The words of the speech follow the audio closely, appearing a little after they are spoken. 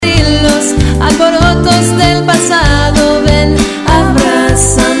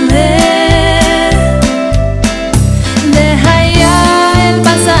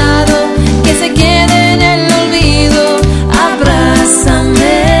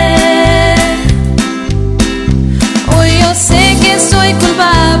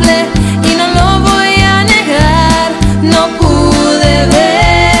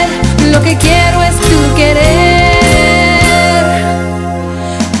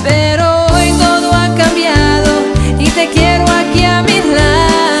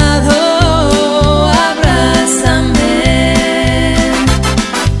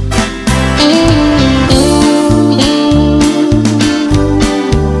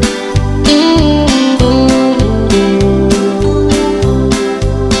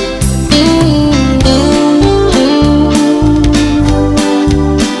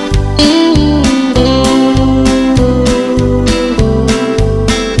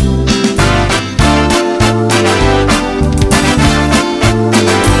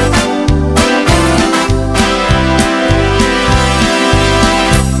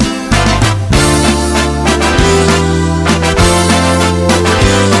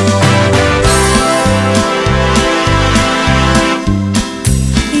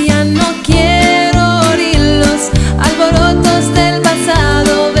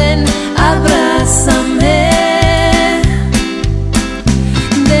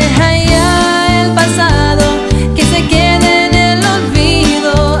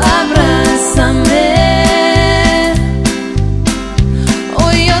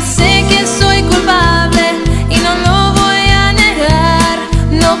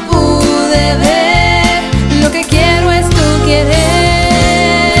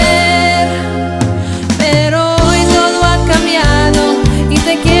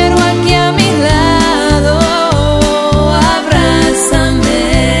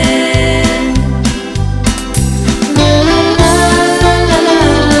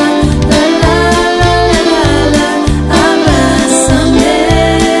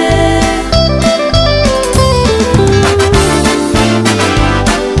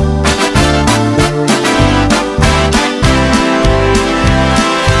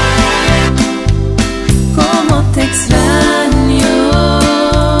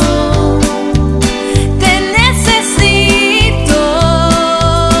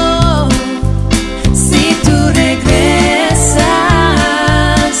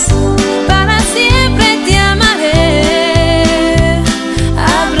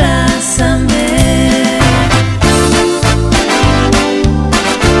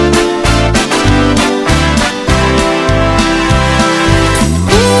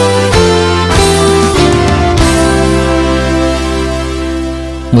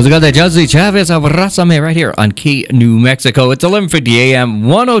Música de Jesse Chavez, Abrázame, right here on Key, New Mexico. It's 11:50 a.m.,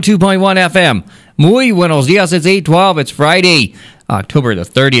 102.1 FM. Muy buenos dias. It's 8:12. It's Friday, October the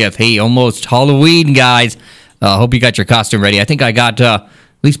 30th. Hey, almost Halloween, guys. Hope you got your costume ready. I think I got at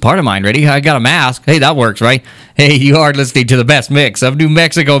least part of mine ready. I got a mask. Hey, that works, right? Hey, you are listening to the best mix of New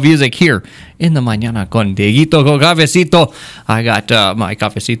Mexico music here in the Mañana con Dieguito con Cafecito. I got my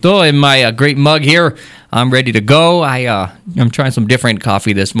cafecito in my great mug here. I'm ready to go. I'm trying some different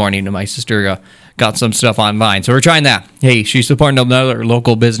coffee this morning. My sister got some stuff online, so we're trying that. Hey, she's supporting another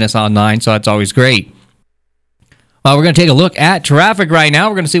local business online, so that's always great. We're going to take a look at traffic right now.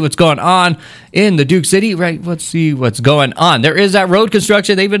 We're going to see what's going on in the Duke City. Right, let's see what's going on. There is that road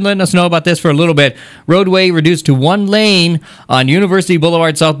construction. They've been letting us know about this for a little bit. Roadway reduced to one lane on University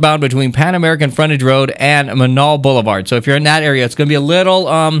Boulevard southbound between Pan American Frontage Road and Manal Boulevard. So if you're in that area, it's going to be a little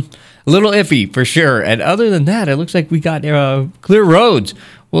iffy for sure. And other than that, it looks like we got clear roads.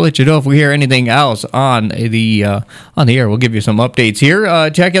 We'll let you know if we hear anything else on the air. We'll give you some updates here.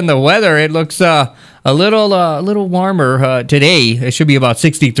 Checking the weather, it looks a little warmer today. It should be about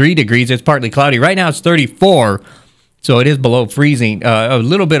 63 degrees. It's partly cloudy. Right now it's 34, so it is below freezing. A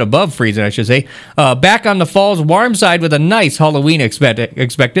little bit above freezing, I should say. Back on the fall's warm side with a nice Halloween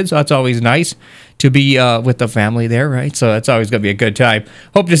expected. So that's always nice to be with the family there, right? So that's always going to be a good time.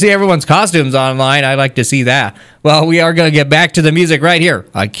 Hope to see everyone's costumes online. I like to see that. Well, we are going to get back to the music right here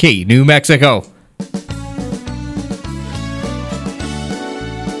on Key, New Mexico.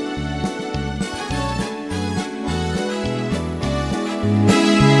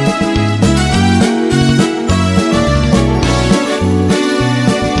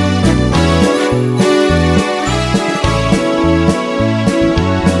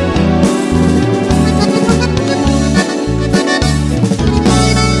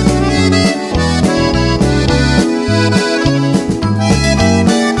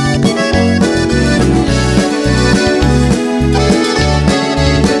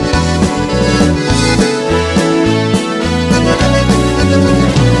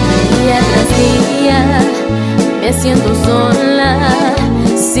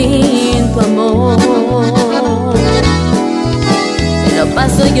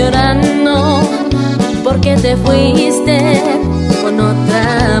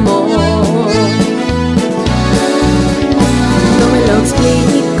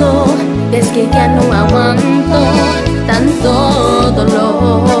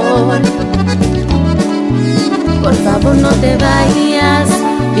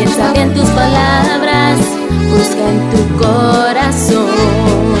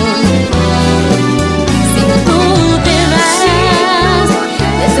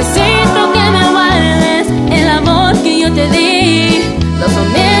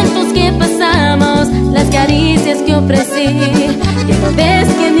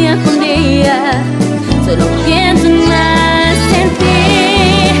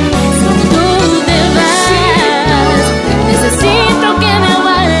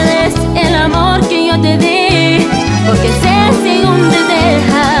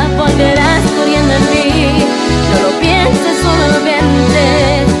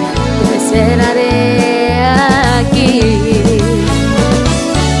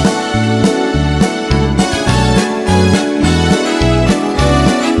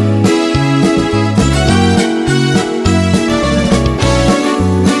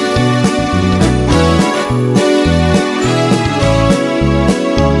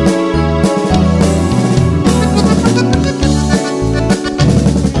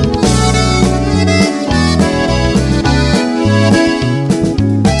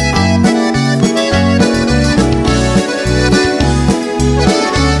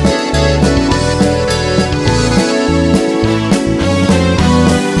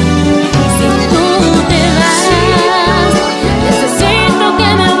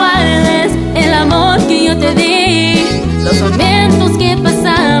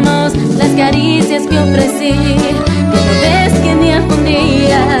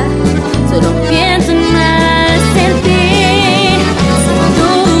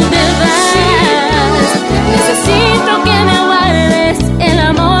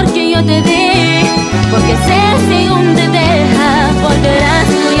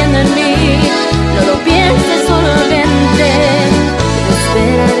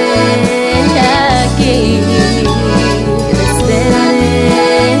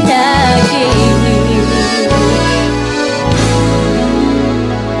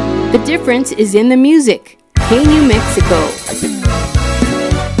 Is in the music. Hey, New Mexico.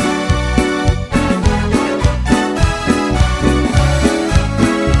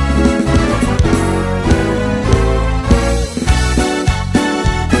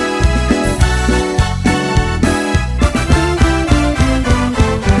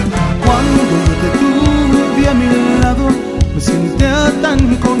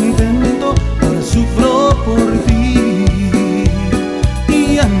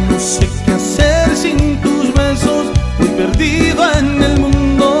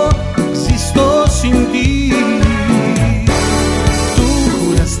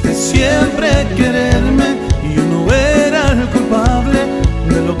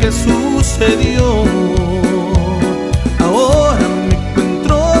 sucedió. Ahora me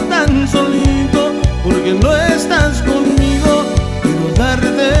encuentro tan solito porque no estás conmigo. Quiero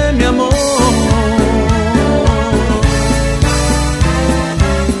darte mi amor.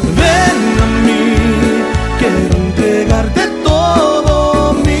 Ven a mí, quiero entregarte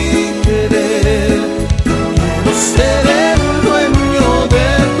todo mi querer. Quiero ser el dueño de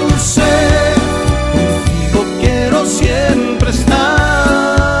tu ser. Contigo quiero siempre estar.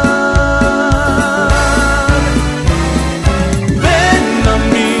 Ven a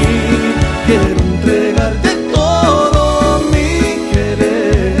mí, quiero entregarte todo mi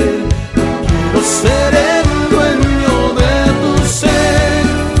querer. Quiero ser el dueño de tu ser.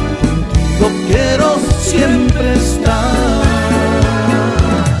 Contigo quiero siempre estar.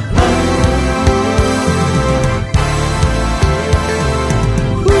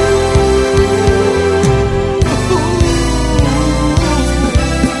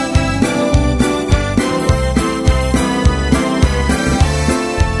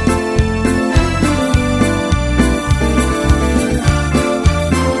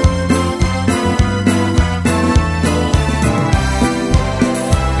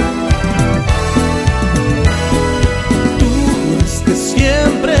 Tú juraste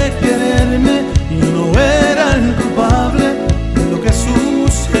siempre quererme y no era el culpable de lo que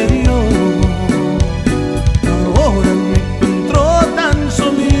sucedió. Ahora me encuentro tan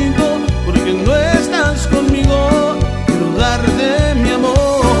solito porque no estás conmigo. Quiero darte mi amor.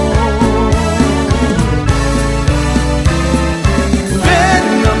 Ven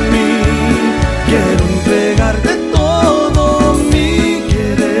a mí, quiero entregarte todo mi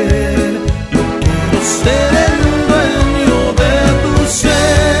querer. Yo quiero ser el dueño de tu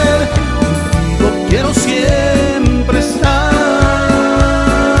ser. Contigo quiero siempre estar.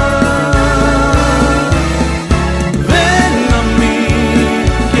 Ven a mí,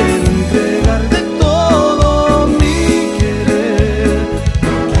 quiero entregarte todo mi querer.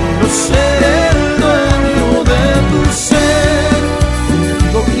 Quiero ser el dueño de tu ser.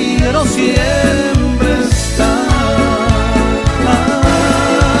 Contigo quiero siempre estar.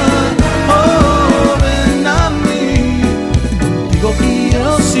 Oh, ven a mí, contigo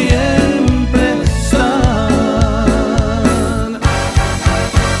quiero siempre estar.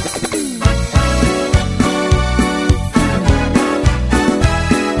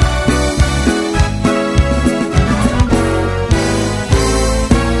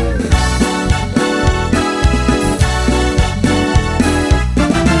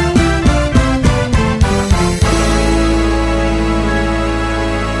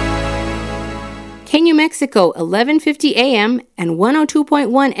 KNU Mexico, 1150 AM and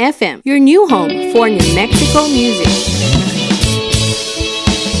 102.1 FM, your new home for New Mexico music.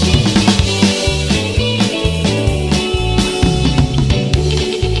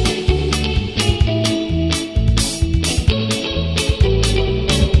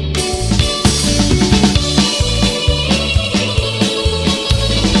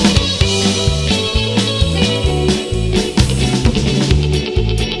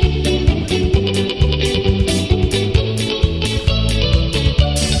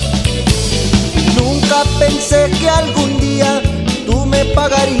 Nunca pensé que algún día tú me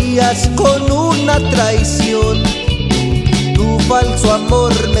pagarías con una traición. Tu falso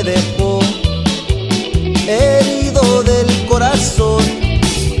amor me dejó herido del corazón.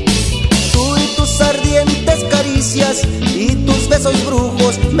 Tú y tus ardientes caricias y tus besos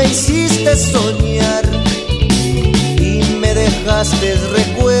brujos me hiciste soñar. Y me dejaste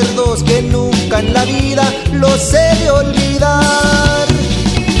recuerdos que nunca en la vida los he de olvidar.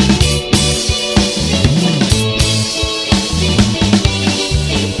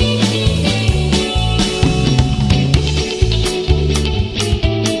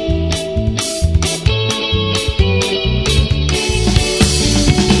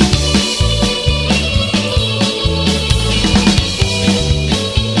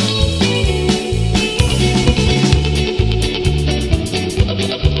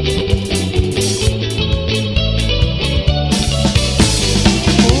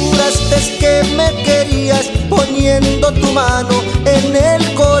 Poniendo tu mano en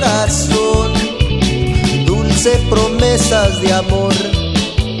el corazón, dulces promesas de amor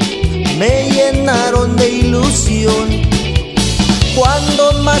me llenaron de ilusión.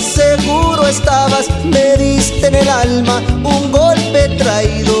 Cuando más seguro estabas, me diste en el alma un golpe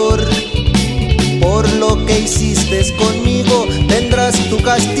traidor. Por lo que hiciste conmigo, tendrás tu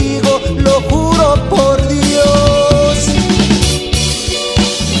castigo, lo juro por Dios.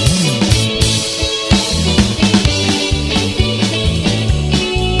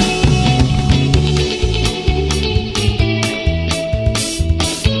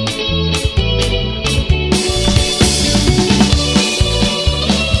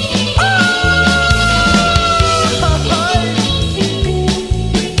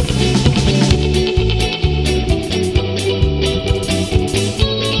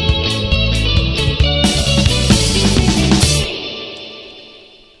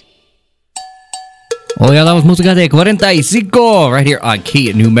 Oh yeah, that was música de 45 right here on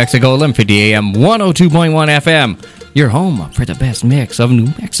Key, New Mexico, 1150 AM, 102.1 FM. Your home for the best mix of New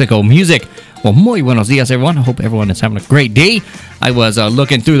Mexico music. Well, muy buenos dias, everyone. I hope everyone is having a great day. I was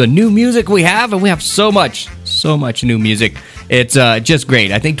looking through the new music we have, and we have so much new music. It's just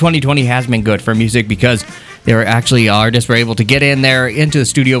great. I think 2020 has been good for music because there were actually artists were able to get in there into the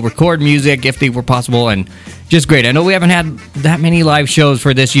studio, record music if they were possible, and just great. I know we haven't had that many live shows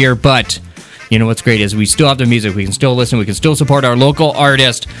for this year, but you know what's great is we still have the music. We can still listen. We can still support our local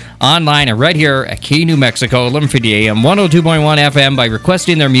artist online and right here at Key, New Mexico, 1150 AM, 102.1 FM by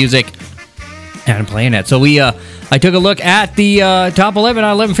requesting their music and playing it. So I took a look at the top 11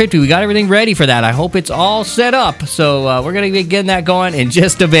 on 1150. We got everything ready for that. I hope it's all set up. So we're going to be getting that going in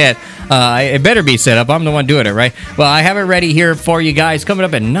just a bit. It better be set up. I'm the one doing it, right? Well, I have it ready here for you guys. Coming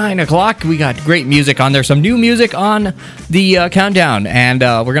up at 9 o'clock, we got great music on there. Some new music on the countdown. And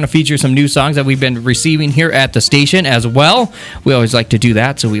we're going to feature some new songs that we've been receiving here at the station as well. We always like to do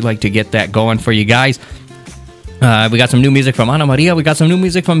that, so we like to get that going for you guys. We got some new music from Ana Maria. We got some new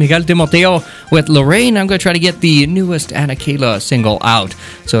music from Miguel Timoteo with Lorraine. I'm going to try to get the newest Ana Kayla single out.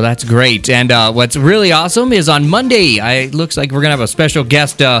 So that's great. And what's really awesome is on Monday, it looks like we're going to have a special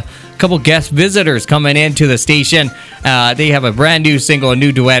guest, a couple guest visitors coming into the station. They have a brand new single, a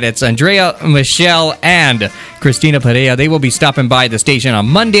new duet. It's Andrea Michelle and Christina Perea. They will be stopping by the station on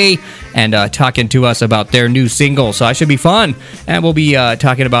Monday and talking to us about their new single. So that should be fun. And we'll be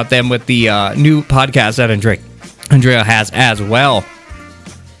talking about them with the new podcast that Andrea has as well.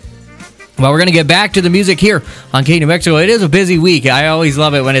 Well, we're going to get back to the music here on Key, New Mexico. It is a busy week. I always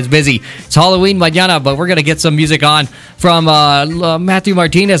love it when it's busy. It's Halloween mañana, but we're going to get some music on from Matthew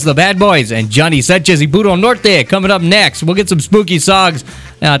Martinez, the Bad Boys, and Johnny Sanchez y Puro Norte coming up next. We'll get some spooky songs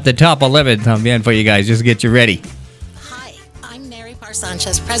at the top 11 también for you guys. Just get you ready.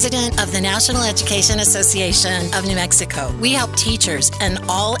 Sanchez, president of the National Education Association of New Mexico. We help teachers and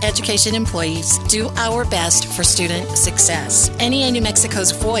all education employees do our best for student success. NEA New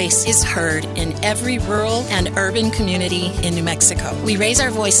Mexico's voice is heard in every rural and urban community in New Mexico. We raise our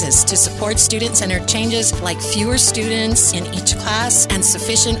voices to support student-centered changes like fewer students in each class and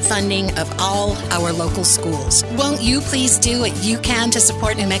sufficient funding of all our local schools. Won't you please do what you can to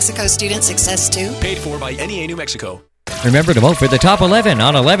support New Mexico's student success too? Paid for by NEA New Mexico. Remember to vote for the top 11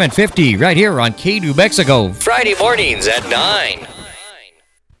 on 1150 right here on Key, New Mexico. Friday mornings at 9.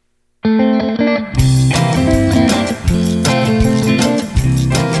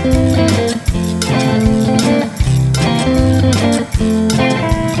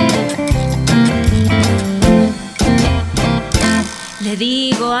 Le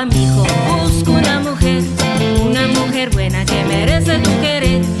digo a mi hijo, busco una mujer buena que merece tu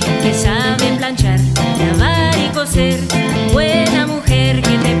querer, que sabe planchar, lavar y coser, buena mujer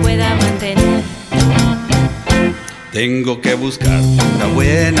que te pueda mantener. Tengo que buscar una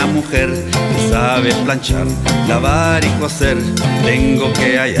buena mujer que sabe planchar, lavar y coser. Tengo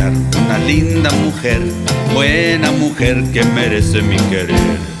que hallar una linda mujer, buena mujer que merece mi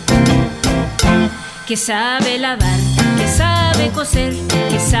querer. Que sabe lavar, que sabe coser,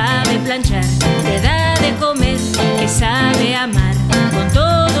 que sabe planchar, que da de comer, que sabe amar con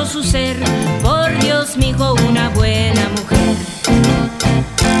todo su ser. Por Dios, mijo, una buena mujer.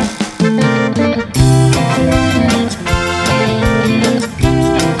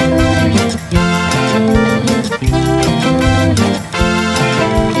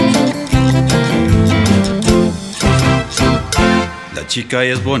 La chica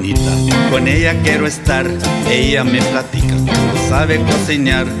es bonita, con ella quiero estar. Ella me platica, no sabe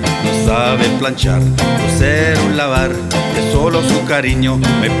cocinar, no sabe planchar, coser o lavar, que solo su cariño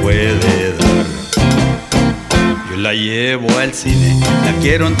me puede dar. Yo la llevo al cine, la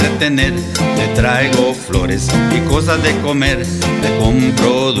quiero entretener, le traigo flores y cosas de comer, le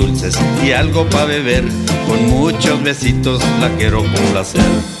compro dulces y algo para beber, con muchos besitos la quiero complacer.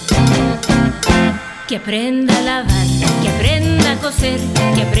 Que aprenda a lavar, que aprenda a coser,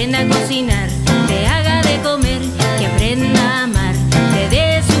 que aprenda a cocinar, que haga de comer, que aprenda a amar, te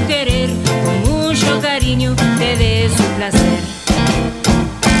dé su querer, con mucho cariño, te dé su placer.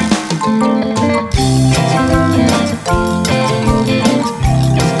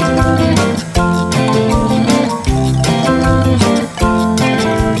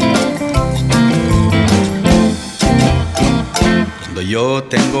 Cuando yo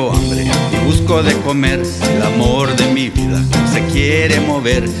tengo hambre y busco de comer, el amor de mi vida no se quiere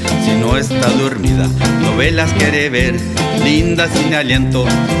mover. Si no está dormida, novelas quiere ver, linda sin aliento,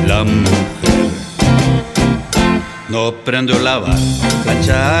 la mujer. no aprendo a lavar,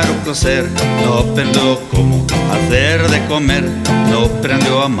 planchar o coser, no aprendo cómo hacer de comer, no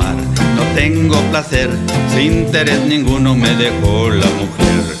aprendo a amar, no tengo placer, sin interés ninguno me dejó la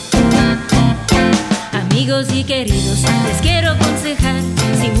mujer. Amigos y queridos, les quiero aconsejar,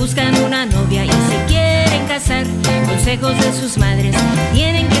 si buscan una novia y se quieren casar, consejos de sus madres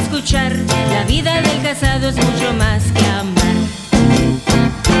tienen que escuchar, la vida del casado es mucho más que amar.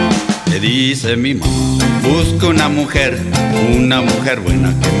 Me dice mi mamá, busca una mujer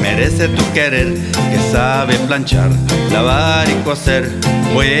buena que merece tu querer, que sabe planchar, lavar y coser,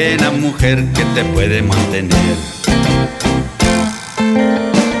 buena mujer que te puede mantener.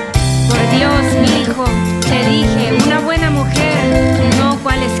 Por Dios, mi hijo, te dije, una buena mujer, no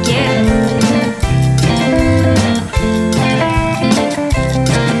cualesquiera.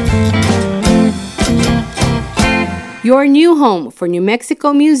 Your new home for New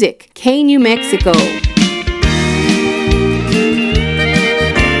Mexico music, K New Mexico.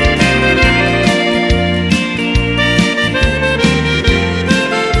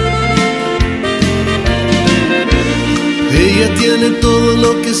 Ella tiene todo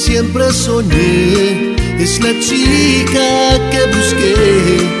lo que siempre soñé, es la chica que busqué,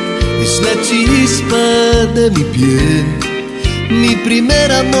 es la chispa de mi piel, mi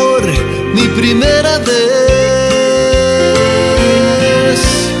primer amor, mi primera vez.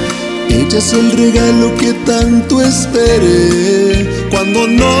 Ella es el regalo que tanto esperé, cuando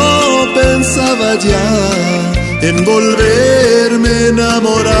no pensaba ya en volverme a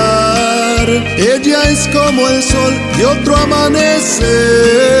enamorar. Ella es como el sol de otro amanecer.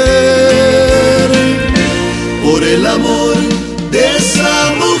 Por el amor de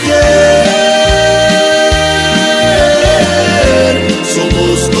esa mujer,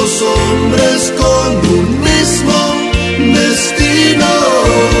 somos dos hombres con un mismo destino.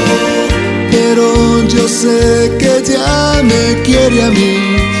 Pero yo sé que ella me quiere a mí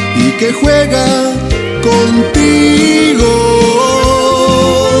y que juega contigo.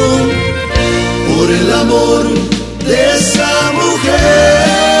 Por el amor de esa mujer,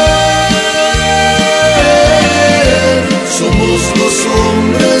 somos dos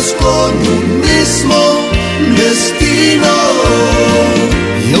hombres con un mismo destino.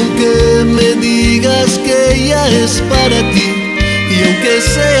 Y aunque me digas que ella es para ti, y aunque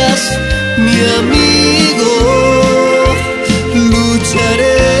seas mi amigo,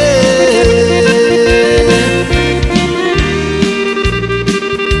 lucharé.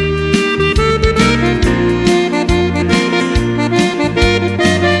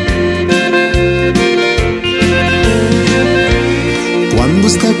 Cuando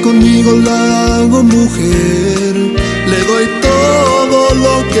está conmigo la hago mujer, le doy todo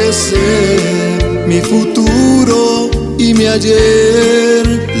lo que sé, mi futuro y mi ayer,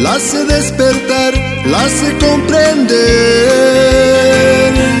 la sé despertar, la sé comprender.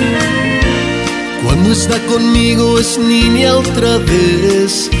 Cuando está conmigo es niña otra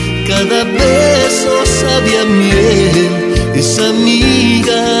vez, cada beso sabe a miel, es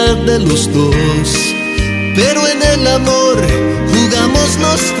amiga de los dos, pero en el amor jugamos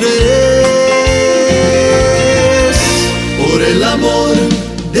los tres. Por el amor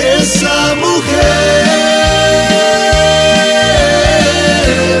de esa mujer,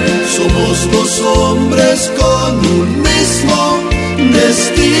 somos dos hombres con un mismo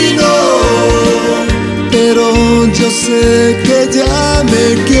destino. Pero yo sé que ella me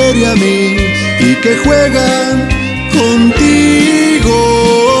quiere a mí y que juega contigo.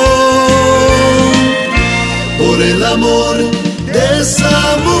 Por el amor de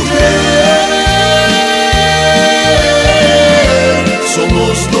esa mujer,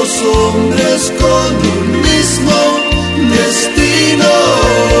 somos dos hombres con un mismo destino.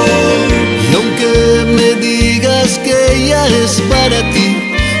 Y aunque me digas que ella es para ti,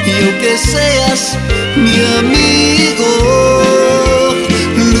 y aunque seas mi amigo,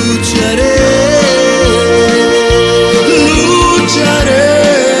 lucharé, lucharé.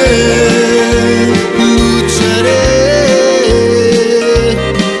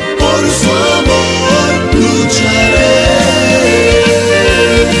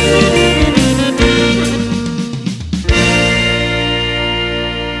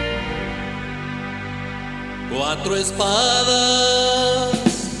 Cuatro espadas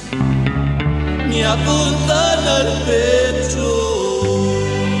me apuntan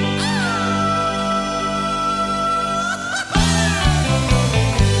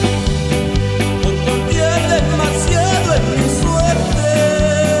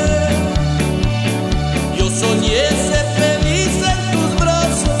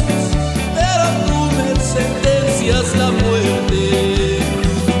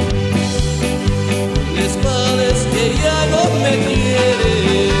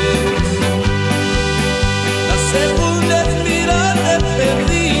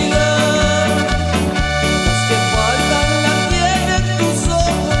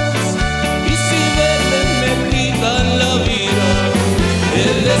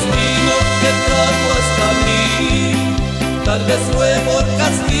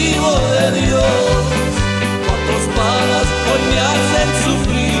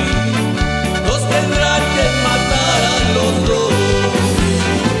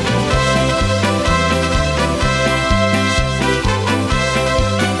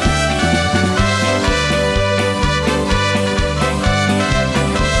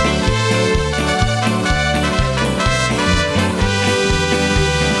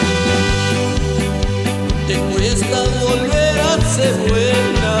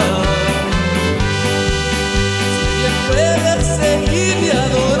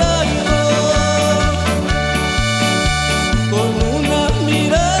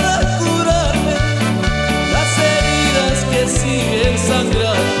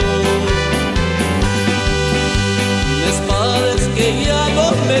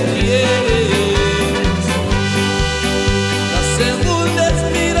quieres. La segunda es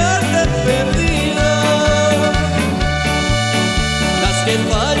mirarte perdida. Las que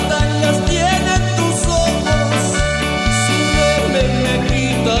faltan las tienen tus ojos. Sin verme me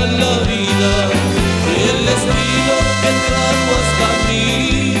quitan la vida. Y el destino que trajo hasta mí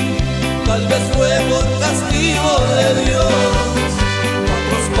tal vez fue por castigo de Dios.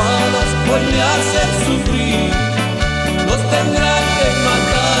 Cuatro espadas hoy me hacen sufrir. Los tendrán que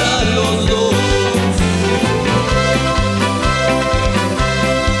matar a los dos.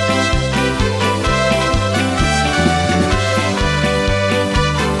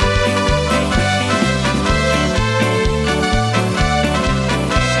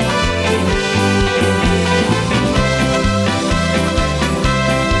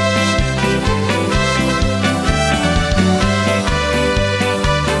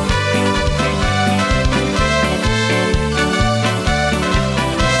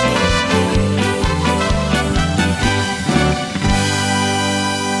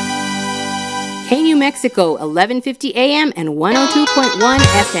 Hey New Mexico, 1150 AM and 102.1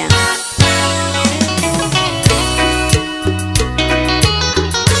 FM.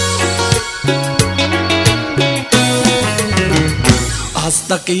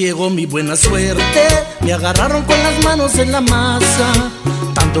 Hasta que llegó mi buena suerte, me agarraron con las manos en la masa.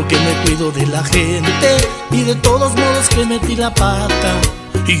 Tanto que me cuido de la gente y de todos modos que metí la pata.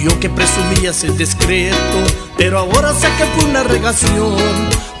 Y yo que presumía ser discreto, pero ahora sé que fue una regación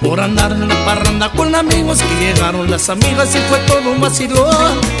por andar en la parranda con amigos que llegaron las amigas y fue todo un vacilón.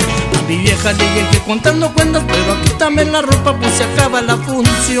 A mi vieja le llegué contando cuentas, pero aquí también la ropa pues se acaba la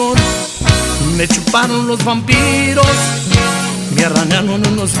función. Me chuparon los vampiros, me arañaron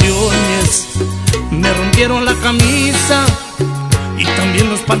unos leones, me rompieron la camisa y también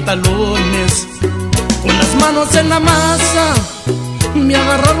los pantalones. Con las manos en la masa, me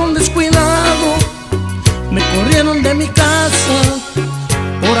agarraron descuidado, me corrieron de mi casa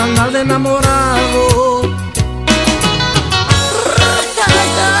por andar de enamorado.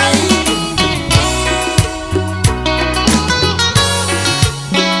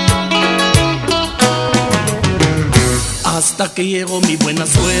 Hasta que llegó mi buena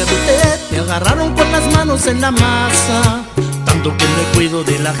suerte, me agarraron con las manos en la masa. Tanto que me cuido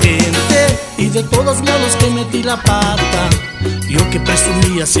de la gente y de todos modos que metí la pata. Yo que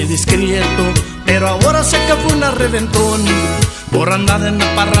presumía ser discreto, pero ahora sé que fue una reventón por andar en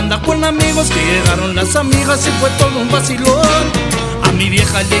la parranda con amigos que llegaron las amigas y fue todo un vacilón. A mi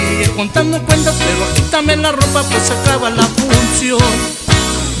vieja le llegué contando cuentas, pero aquí también la ropa pues acaba la función.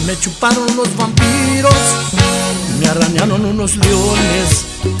 Me chuparon los vampiros, me arañaron unos leones,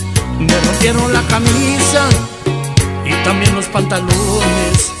 me rompieron la camisa y también los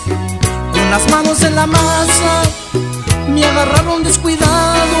pantalones. Con las manos en la masa, me agarraron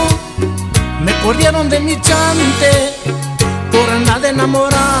descuidado, me corrieron de mi chante por andar de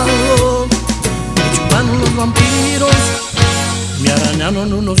enamorado. Me chuparon los vampiros, me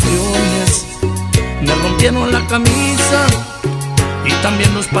arañaron unos leones, me rompieron la camisa y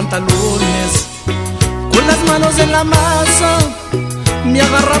también los pantalones. Con las manos en la masa, me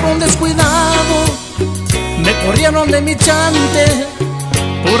agarraron descuidado, me corrieron de mi chante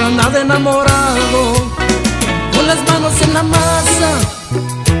por andar de enamorado. Con las manos en la masa,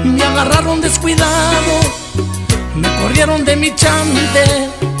 me agarraron descuidado, me corrieron de mi chante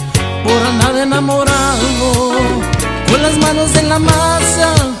por andar de enamorado. Con las manos en la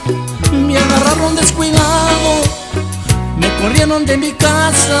masa, me agarraron descuidado, me corrieron de mi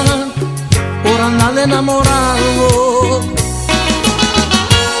casa por andar de enamorado.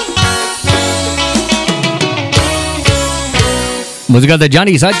 Música de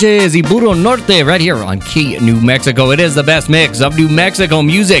Johnny Sanchez y Puro Norte right here on Key New Mexico. It is the best mix of New Mexico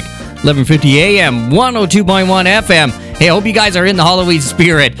music. 1150 AM, 102.1 FM. Hey, I hope you guys are in the Halloween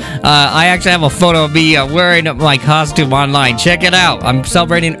spirit. I actually have a photo of me wearing my costume online. Check it out. I'm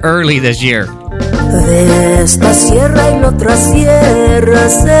celebrating early this year. De esta sierra y la otra sierra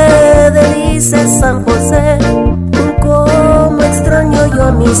se dice San José. Como extraño yo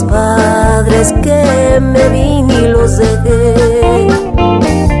a mis padres que me vine y los dejé.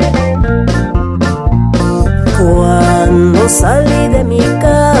 Cuando salí de mi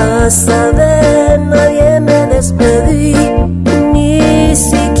casa de nadie me despedí, ni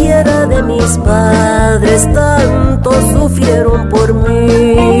siquiera de mis padres, tanto sufrieron por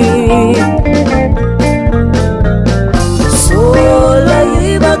mí. Sola yo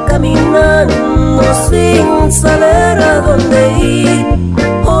iba caminando sin saber a dónde ir,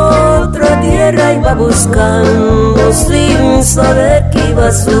 otra tierra iba buscando sin saber que iba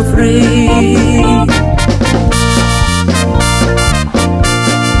a sufrir.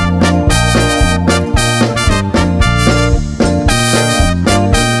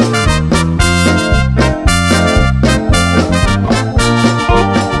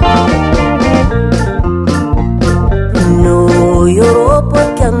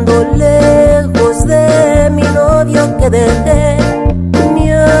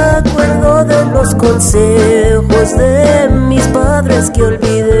 padres que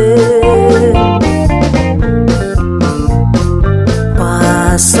olvidé.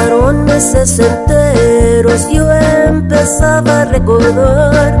 Pasaron meses enteros, yo empezaba a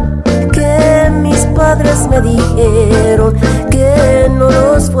recordar que mis padres me dijeron que no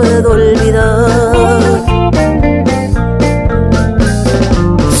los puedo olvidar.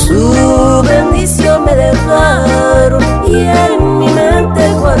 Su bendición me dejaron y en mi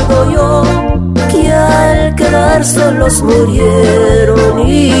mente guardo yo que al quedar solos murieron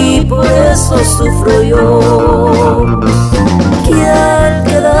y por eso sufro yo. Que al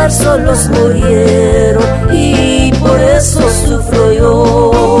quedar solos murieron y por eso sufro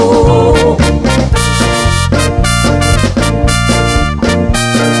yo.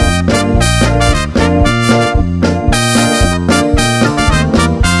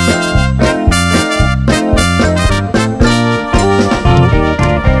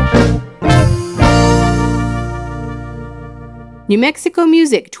 New Mexico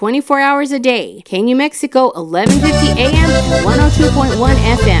music 24 hours a day. K-New Mexico, 1150 AM and 102.1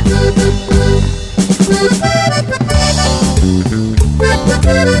 FM.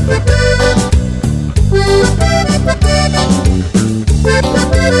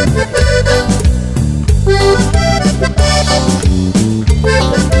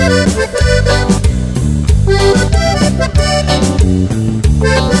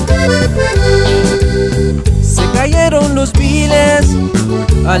 Se cayeron los biles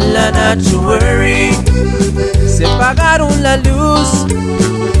a la not to worry. Se pagaron la luz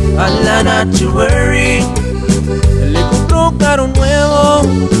a la not to worry. Le compró carro nuevo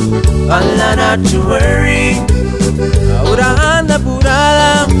a la not to worry. Ahora anda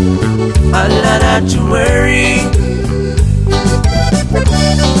apurada a la not to worry.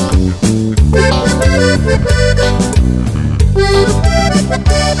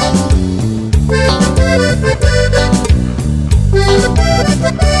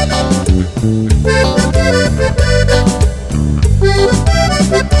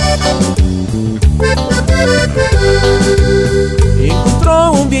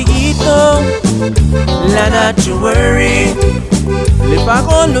 Encontró un viejito, la not to worry. Le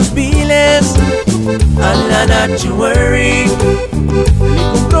pagó los biles a la not to worry. Le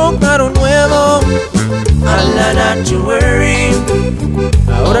compró carro nuevo a la not to worry.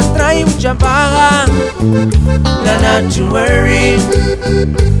 Ahora trae mucha paga, la not to worry.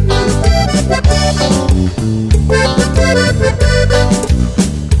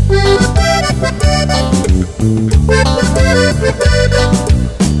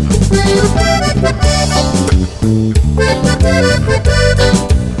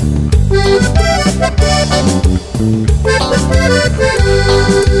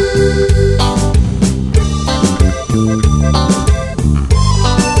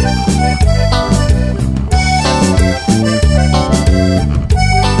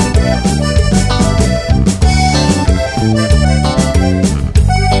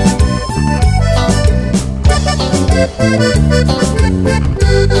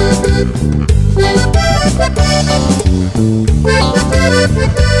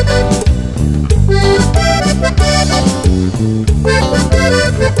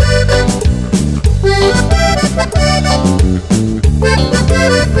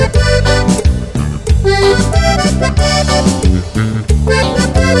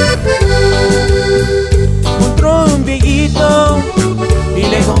 Encontró un viejito y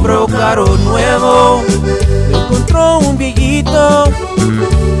le compró carro nuevo. Le encontró un viejito,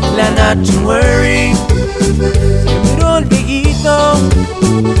 la not to worry. Se murió el viejito,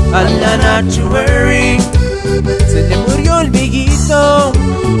 a la not to worry. Se le murió el viejito,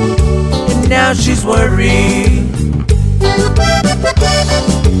 and now she's worried.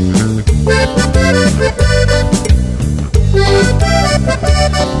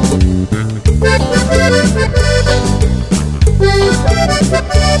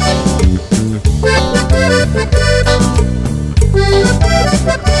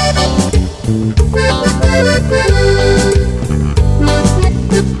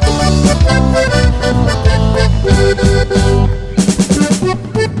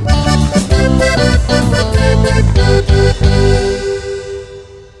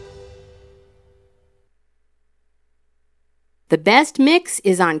 The best mix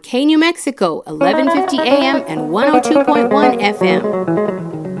is on K-New Mexico, 1150 AM and 102.1 FM.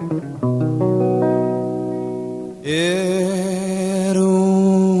 Era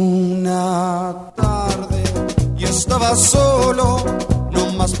una tarde y estaba solo,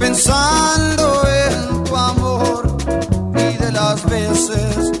 nomás pensando en tu amor y de las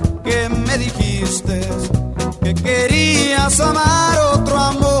veces que me dijiste que querías amar otro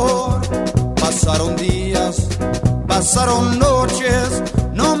amor. Pasaron días, Pasaron noches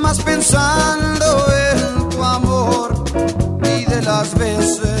no más pensando en tu amor y de las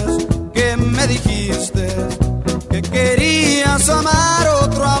veces que me dijiste que querías amar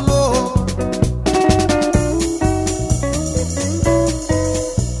otro amor.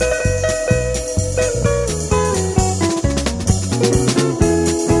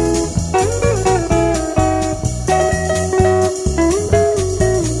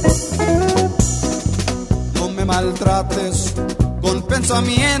 Maltrates con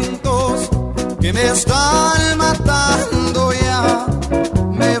pensamientos que me están matando ya.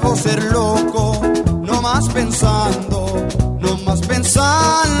 Me voy a ser loco, no más pensando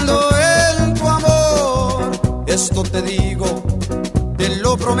en tu amor. Esto te digo, te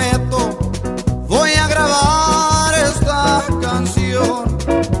lo prometo, voy a grabar esta canción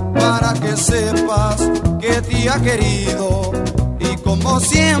para que sepas que te ha querido y como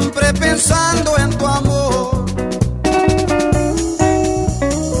siempre pensando en tu amor.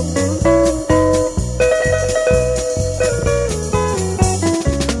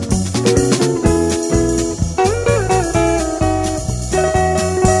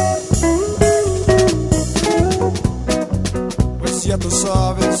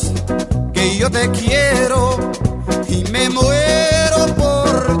 Yo te quiero y me muero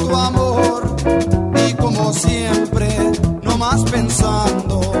por tu amor y como siempre no más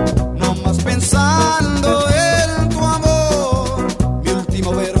pensando en tu amor. Mi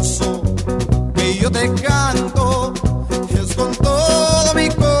último verso que yo te canto es con todo mi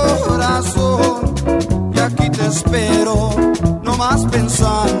corazón y aquí te espero no más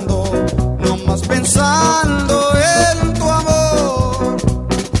pensando en tu amor.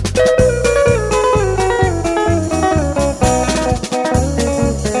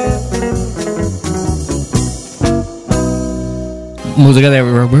 Música de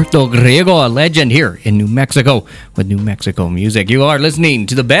Roberto Griego, a legend here in New Mexico with New Mexico music. You are listening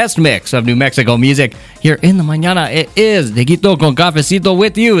to the best mix of New Mexico music here in the mañana. It is Tequito con Cafecito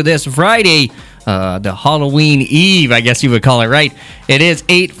with you this Friday, the Halloween Eve, I guess you would call it, right? It is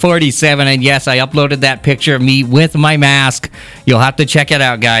 8:47, and yes, I uploaded that picture of me with my mask. You'll have to check it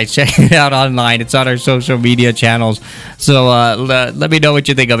out, guys. Check it out online. It's on our social media channels. So let me know what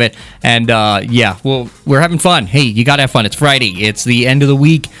you think of it. And yeah, we're having fun. Hey, you got to have fun. It's Friday. It's the end of the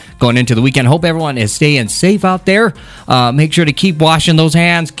week, going into the weekend. Hope everyone is staying safe out there. Make sure to keep washing those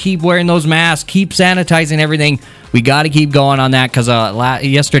hands, keep wearing those masks, keep sanitizing everything. We got to keep going on that because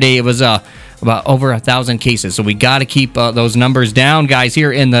yesterday it was about over 1,000 cases. So we got to keep those numbers down, guys,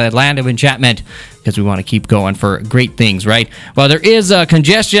 here in the land of enchantment, because we want to keep going for great things, right? Well, there is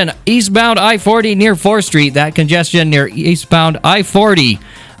congestion eastbound I-40 near 4th Street. That congestion near eastbound I-40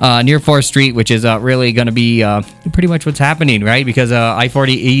 near 4th Street, which is really going to be pretty much what's happening, right? Because I-40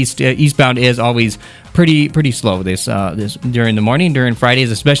 eastbound is always pretty slow this during the morning, during Fridays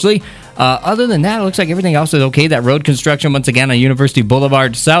especially. Other than that, it looks like everything else is okay. That road construction, once again, on University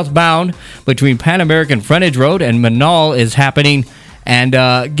Boulevard southbound between Pan American Frontage Road and Manal is happening. And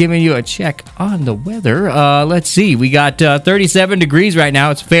giving you a check on the weather. Let's see. We got 37 degrees right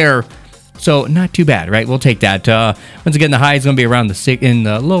now. It's fair. So not too bad, right? We'll take that. Once again, the high is going to be around in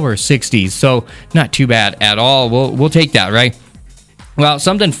the lower 60s. So not too bad at all. We'll take that, right? Well,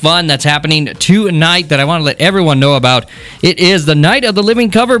 something fun that's happening tonight that I want to let everyone know about. It is the Night of the Living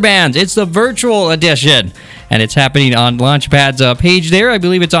Cover Bands. It's the virtual edition. And it's happening on Launchpad's page there. I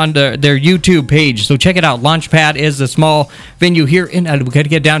believe it's on their YouTube page. So check it out. Launchpad is a small venue here in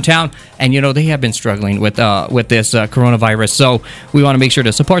Albuquerque downtown. And, they have been struggling with this coronavirus. So we want to make sure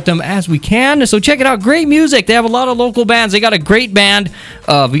to support them as we can. So check it out. Great music. They have a lot of local bands. They got a great band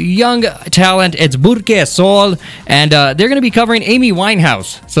of young talent. It's Burque Sol. And they're going to be covering Amy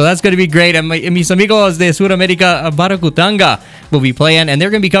Winehouse. So that's going to be great. And mis amigos de Sudamérica Baracutanga will be playing. And they're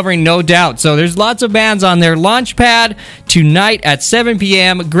going to be covering No Doubt. So there's lots of bands on there. Launchpad tonight at 7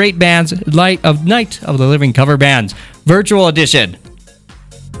 p.m. Great bands, Night of the Living Cover Bands, virtual edition.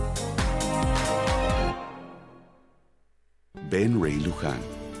 Ben Ray Luján,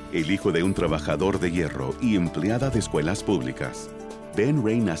 el hijo de un trabajador de hierro y empleada de escuelas públicas. Ben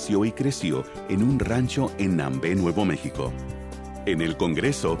Ray nació y creció en un rancho en Nambé, Nuevo México. En el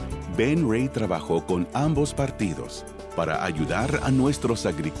Congreso, Ben Ray trabajó con ambos partidos para ayudar a nuestros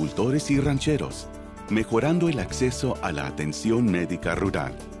agricultores y rancheros, mejorando el acceso a la atención médica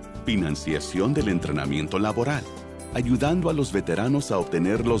rural, financiación del entrenamiento laboral, ayudando a los veteranos a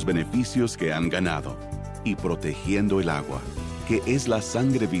obtener los beneficios que han ganado y protegiendo el agua, que es la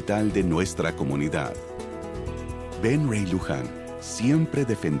sangre vital de nuestra comunidad. Ben Ray Luján siempre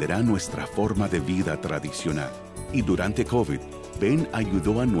defenderá nuestra forma de vida tradicional y durante COVID Ben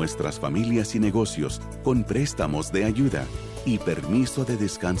ayudó a nuestras familias y negocios con préstamos de ayuda y permiso de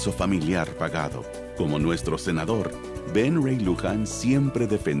descanso familiar pagado. Como nuestro senador, Ben Ray Luján siempre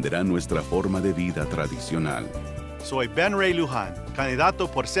defenderá nuestra forma de vida tradicional. Soy Ben Ray Luján, candidato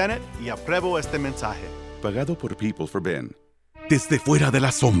por Senate, y apruebo este mensaje. Pagado por People for Ben. Desde fuera de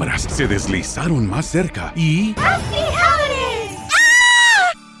las sombras, se deslizaron más cerca y... ¡Happy Holidays!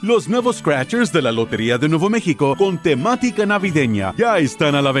 Los nuevos Scratchers de la Lotería de Nuevo México con temática navideña ya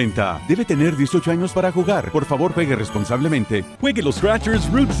están a la venta. Debe tener 18 años para jugar. Por favor, juegue responsablemente. Juegue los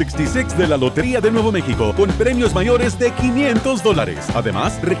Scratchers Route 66 de la Lotería de Nuevo México con premios mayores de $500.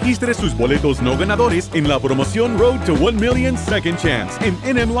 Además, registre sus boletos no ganadores en la promoción Road to 1 Million Second Chance en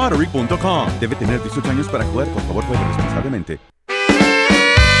nmlottery.com. Debe tener 18 años para jugar. Por favor, juegue responsablemente.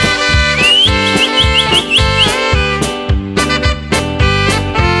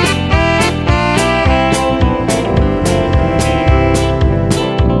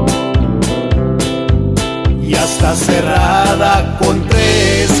 Está cerrada con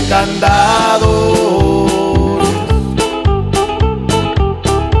 3 candados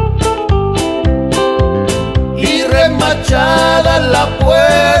y remachada la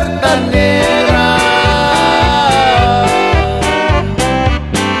puerta negra,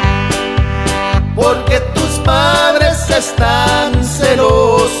 porque tus padres están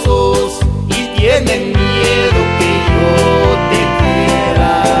celosos y tienen miedo que yo te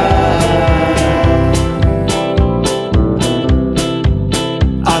quiera.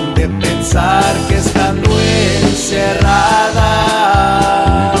 Pensar que estando encerrada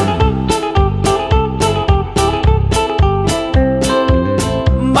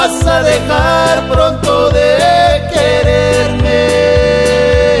vas a dejar pronto de quererme,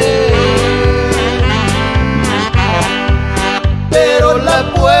 pero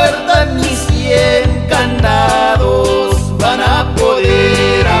la puerta ni 100 candados van a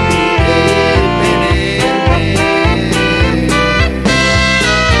poder a mí detenerme.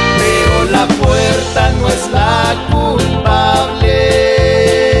 La puerta no es la culpable,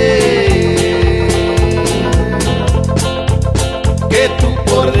 que tú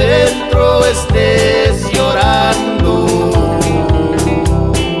por dentro estés llorando.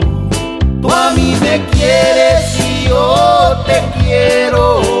 Tú a mí me quieres y yo te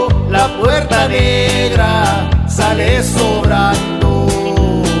quiero, la puerta negra sale sobrando.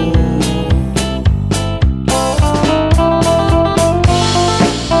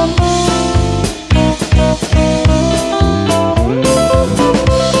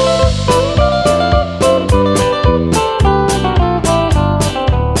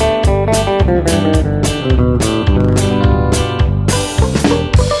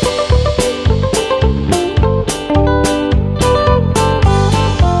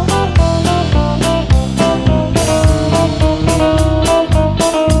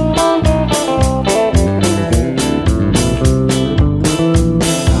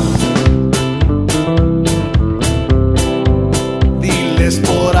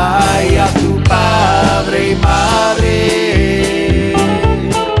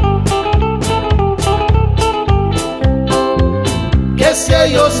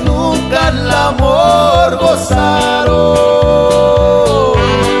 Ellos nunca el amor gozaron,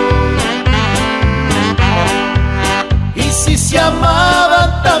 y si se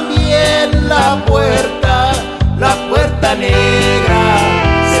amaban también la puerta negra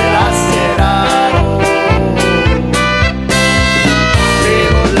se la cerraron.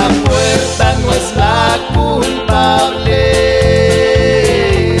 Pero la puerta no es la culpable,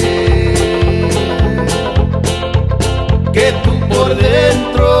 que tú por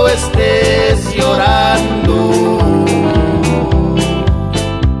dentro estés llorando.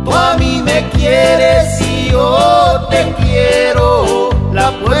 Tú a mí me quieres y yo te quiero,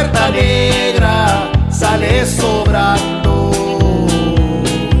 la puerta negra sale sobrando.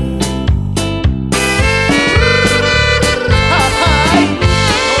 Ay,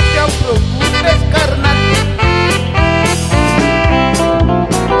 no te preocupes, carnal.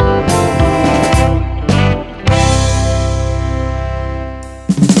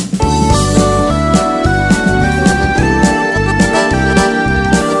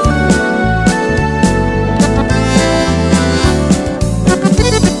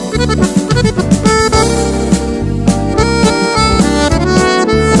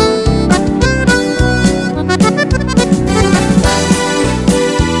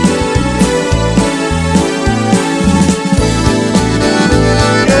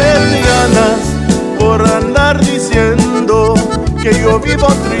 Que yo vivo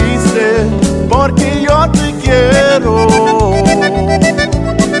triste porque yo te quiero.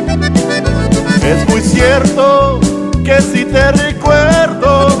 Es muy cierto que si te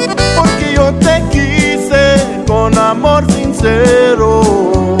recuerdo, porque yo te quise con amor sincero.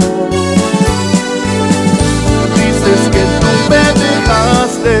 Dices que tú me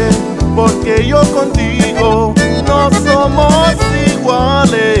dejaste, porque yo contigo no somos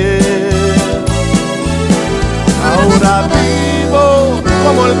iguales. Ahora vivo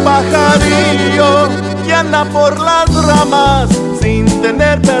como el pajarillo que anda por las ramas sin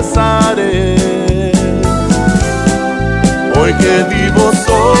tener pesares. Hoy que vivo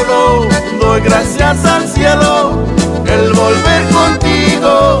solo, doy gracias al cielo. El volver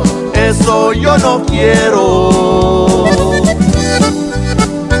contigo, eso yo no quiero.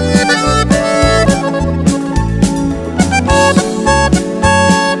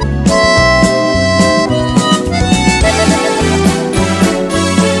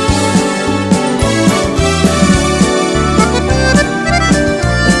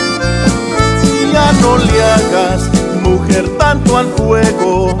 Ya no le hagas, mujer, tanto al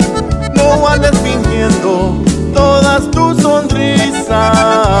fuego, no andes fingiendo todas tus sonrisas.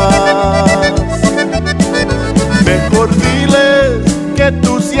 Mejor diles que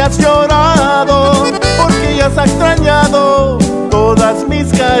tú sí has llorado, porque ya has extrañado todas mis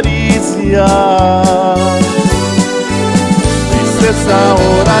caricias. Dices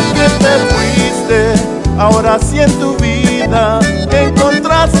ahora que te fuiste, ahora sí en tu vida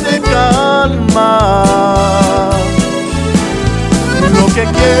encontraste calma. Lo que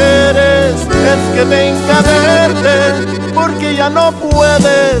quieres es que venga a verte, porque ya no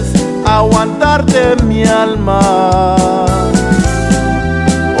puedes aguantarte mi alma.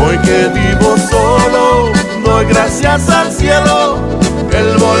 Hoy que vivo solo, doy gracias al cielo.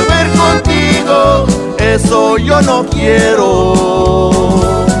 El volver contigo, eso yo no quiero.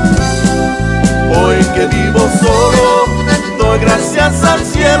 Hoy que vivo solo, doy gracias al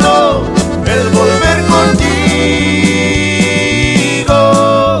cielo. El volver contigo,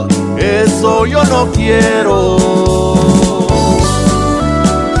 eso yo no quiero.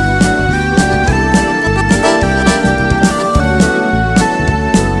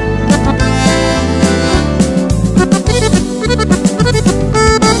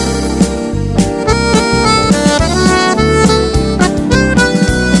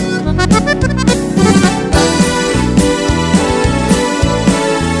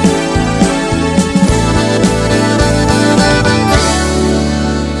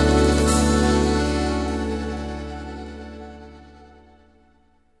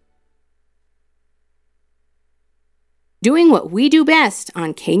 Doing what we do best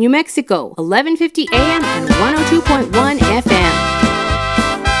on K New Mexico, 1150 AM and 102.1 FM.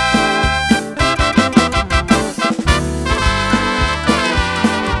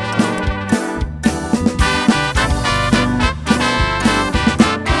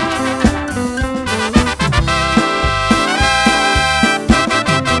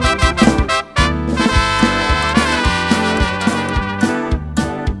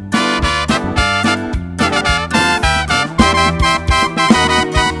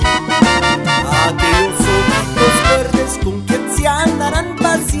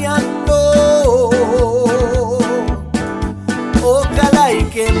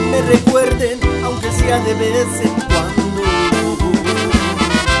 De vez en cuando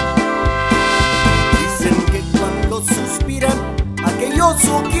dicen que cuando suspiran aquellos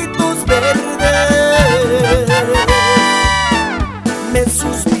ojitos verdes me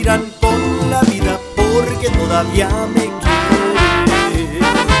suspiran con la vida porque todavía me quieren.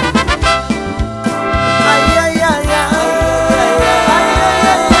 Ay, ay, ay, ay, ay, ay,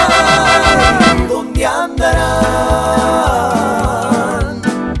 ay, ay, ¿dónde andarán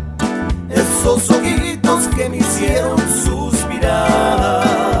esos ojitos que me hicieron suspirar?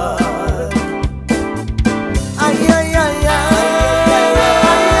 Ay, ay, ay, ay, ay,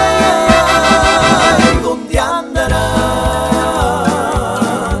 ay, ¿dónde andarán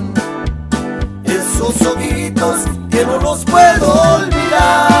esos ojitos que no los puedo olvidar?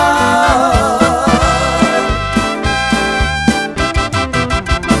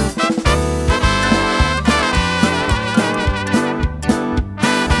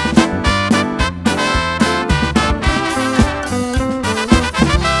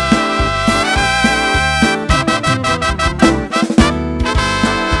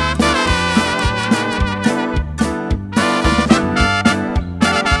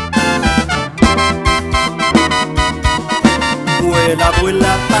 Vuela,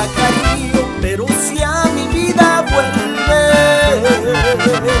 vuela, pajarillo, pero si a mi vida vuelves,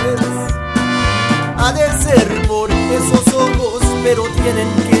 ha de ser por esos ojos, pero tienen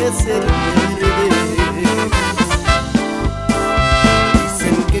que ser verdes.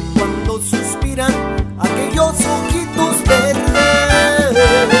 Dicen que cuando suspiran aquellos ojitos verdes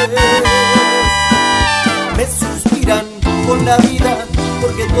en la vida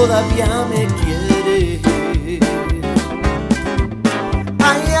porque todavía me quiere.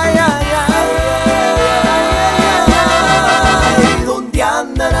 Ay, ay, ay, ay, ay, ¿dónde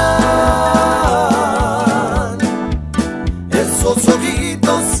andarán esos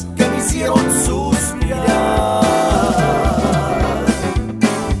ojitos que me hicieron suspirar?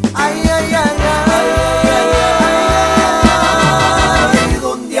 Ay, ay, ay, ay, ay,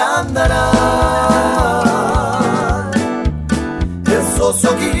 ¿dónde andarán esos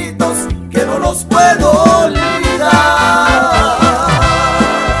ojitos que no los puedo olvidar?